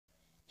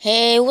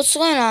Hey, what's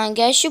going on,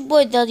 guys? Your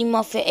boy Daddy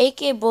Mafia,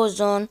 aka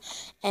Bozone,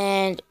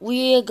 and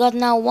we got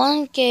now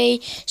 1K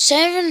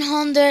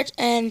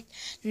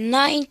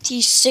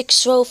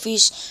 796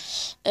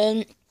 trophies.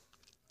 And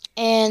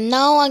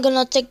now I'm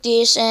gonna take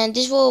this, and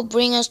this will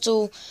bring us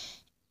to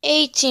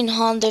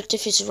 1800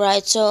 if it's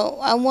right. So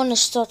I wanna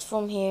start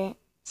from here.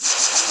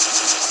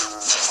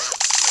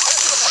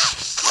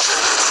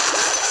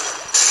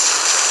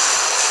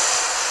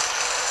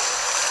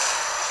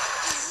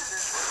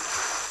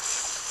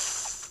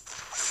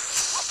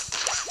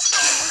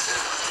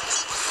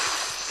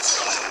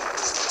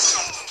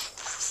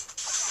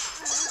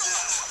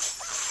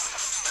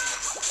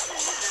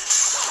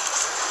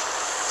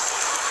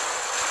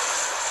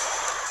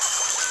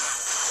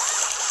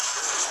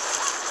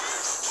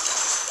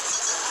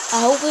 I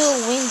hope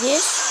we'll win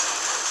this.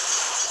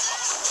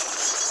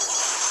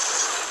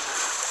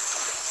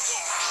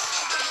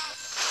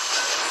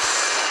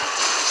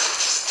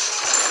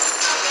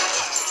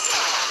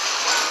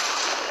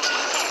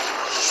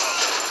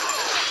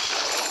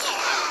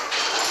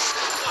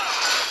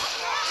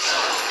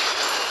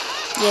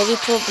 Yeah, we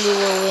probably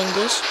will win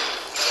this.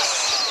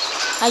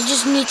 I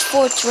just need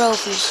 4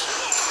 trophies.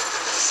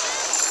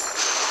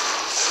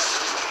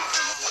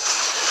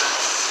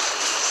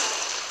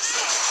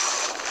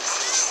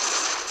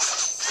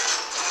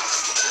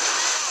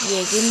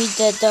 Yeah, give me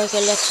that Dark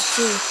Elixir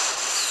too.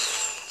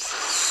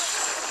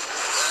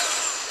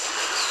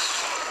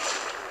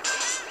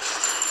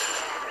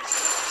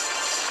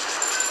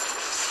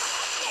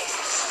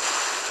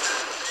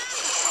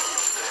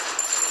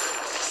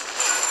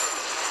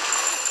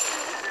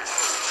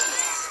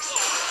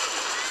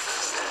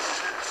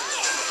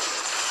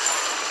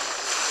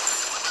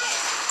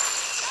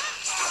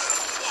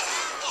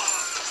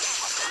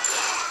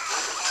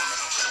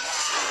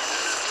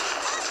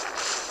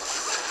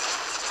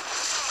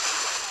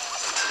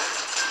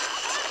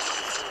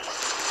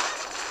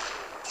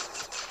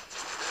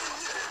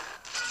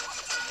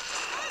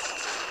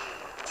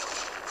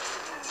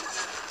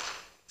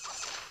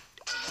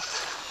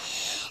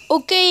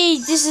 Okay,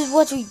 this is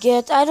what we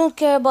get. I don't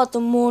care about the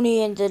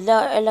money and the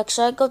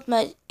Alexa. I got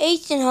my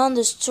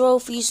 1800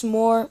 trophies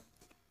more.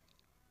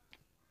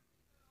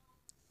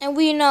 And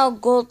we now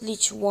Gold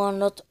Leech 1,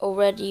 not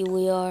already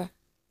we are.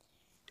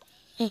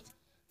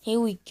 Here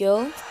we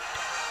go.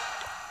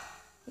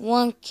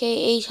 1K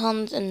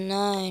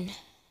 809.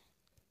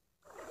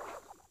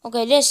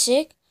 Okay, that's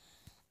sick.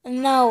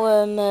 And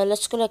now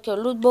let's collect your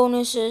loot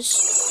bonuses.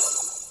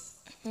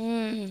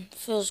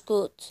 Feels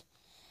good.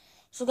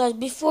 So guys,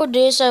 before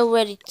this I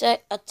already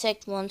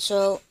attacked one,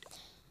 so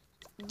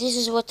this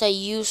is what I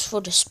use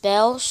for the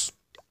spells.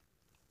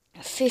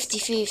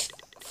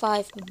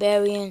 55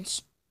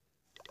 barbarians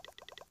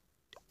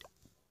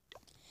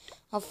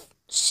of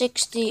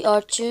 60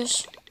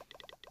 archers,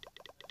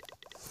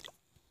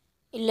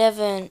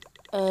 11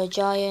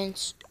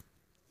 giants,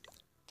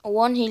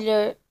 1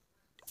 healer,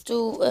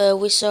 2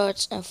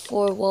 wizards, and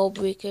 4 wall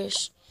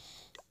breakers,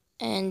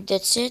 and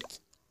that's it.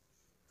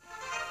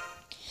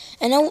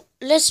 And now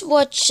let's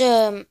watch.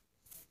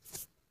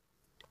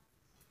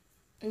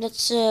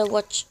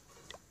 Watch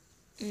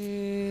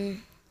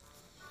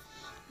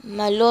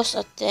my lost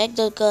attack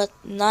that got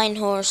 9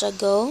 hours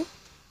ago.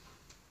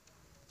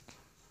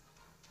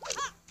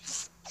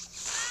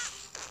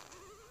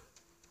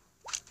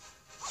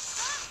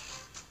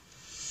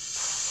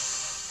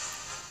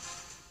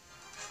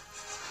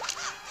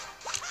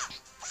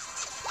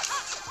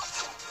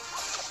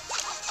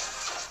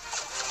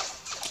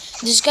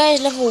 This guy is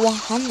level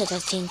 100, I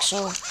think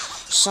so,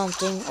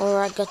 something,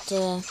 or I got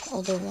the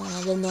other one,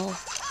 I don't know.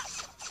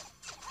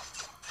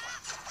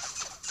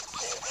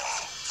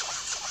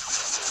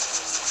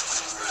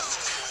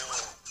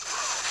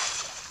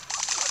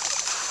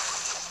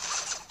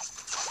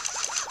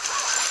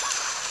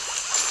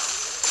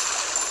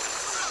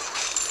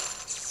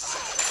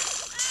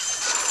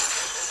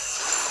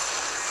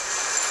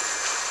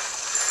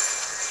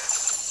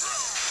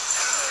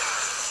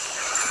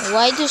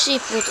 Why does he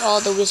put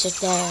all the wizards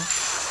there?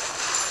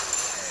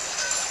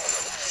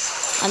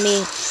 I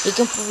mean, he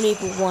can probably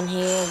put one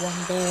here,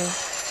 one there.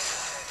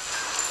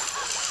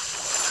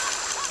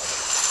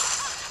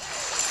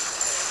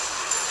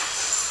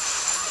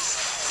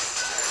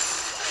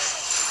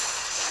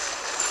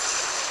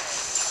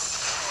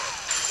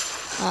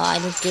 Oh, I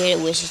don't care,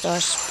 the wizards are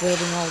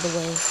spreading all the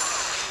way.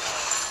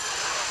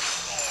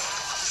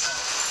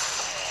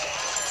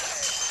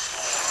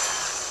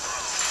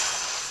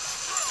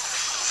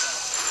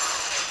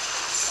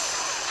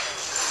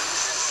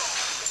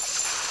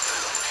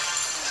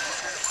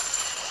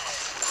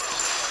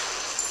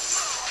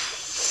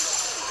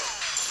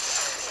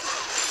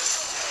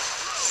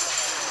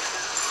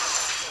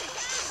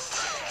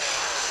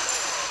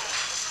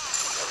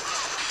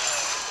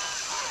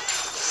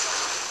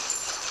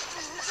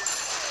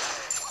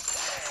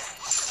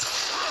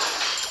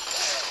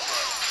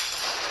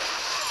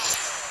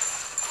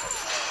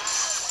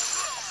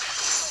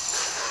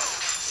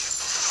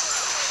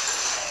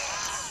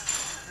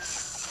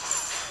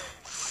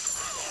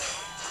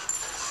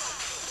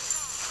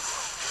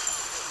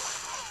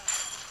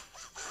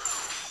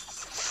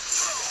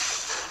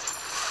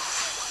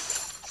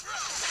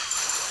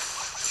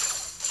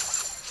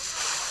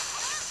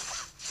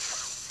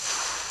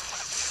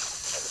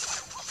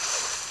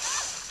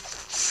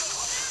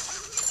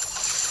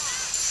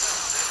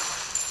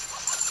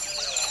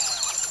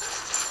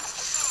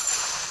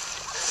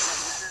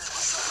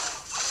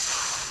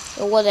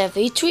 or whatever.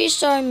 He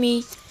 3-starred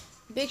me.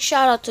 Big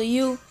shout out to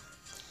you,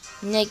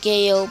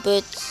 Negeo.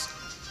 But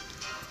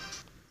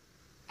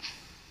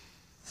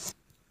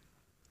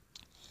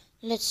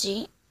let's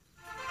see.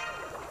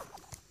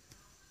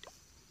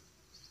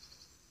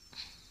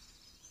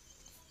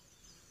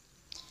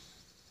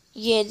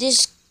 Yeah,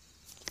 this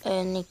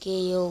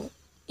Negeo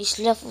is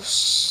level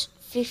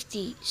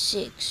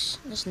 56.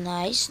 That's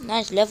nice.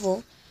 Nice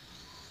level.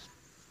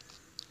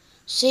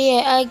 So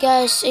yeah,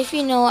 guys, if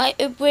you know, I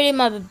upgraded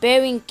my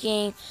Barbarian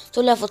King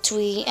to level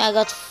 3. I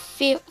got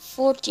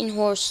 14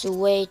 horse to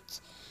wait.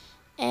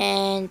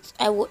 And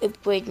I will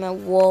upgrade my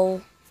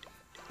wall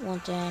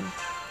one time.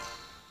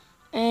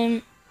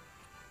 And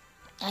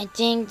I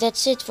think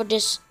that's it for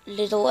this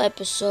little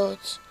episode.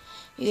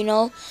 You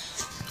know,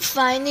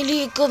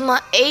 finally got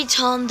my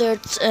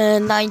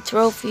 809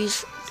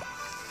 trophies.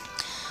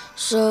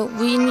 So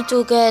we need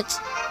to get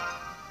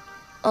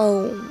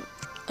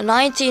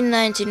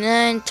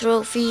 1999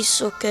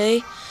 trophies.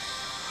 Okay.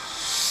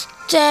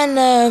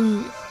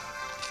 Then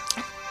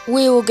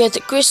we will get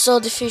the crystal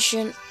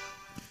division.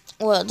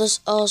 Well, that's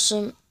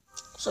awesome.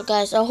 So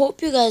guys, I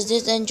hope you guys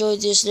did enjoy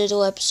this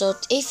little episode.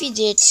 If you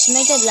did,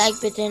 smack that like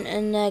button.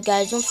 And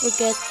guys, don't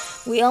forget,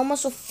 we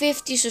almost have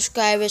 50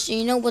 subscribers. And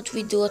you know what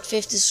we do at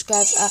 50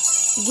 subscribers?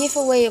 A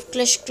giveaway of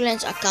Clash of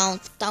Clans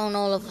account, Town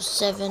Hall of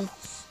 7.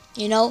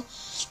 You know?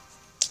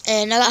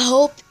 And I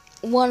hope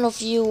one of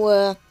you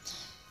will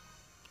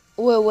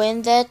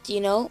win that,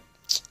 you know?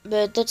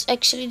 But that's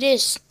actually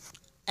this.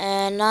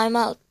 And I'm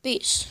out.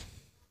 Peace.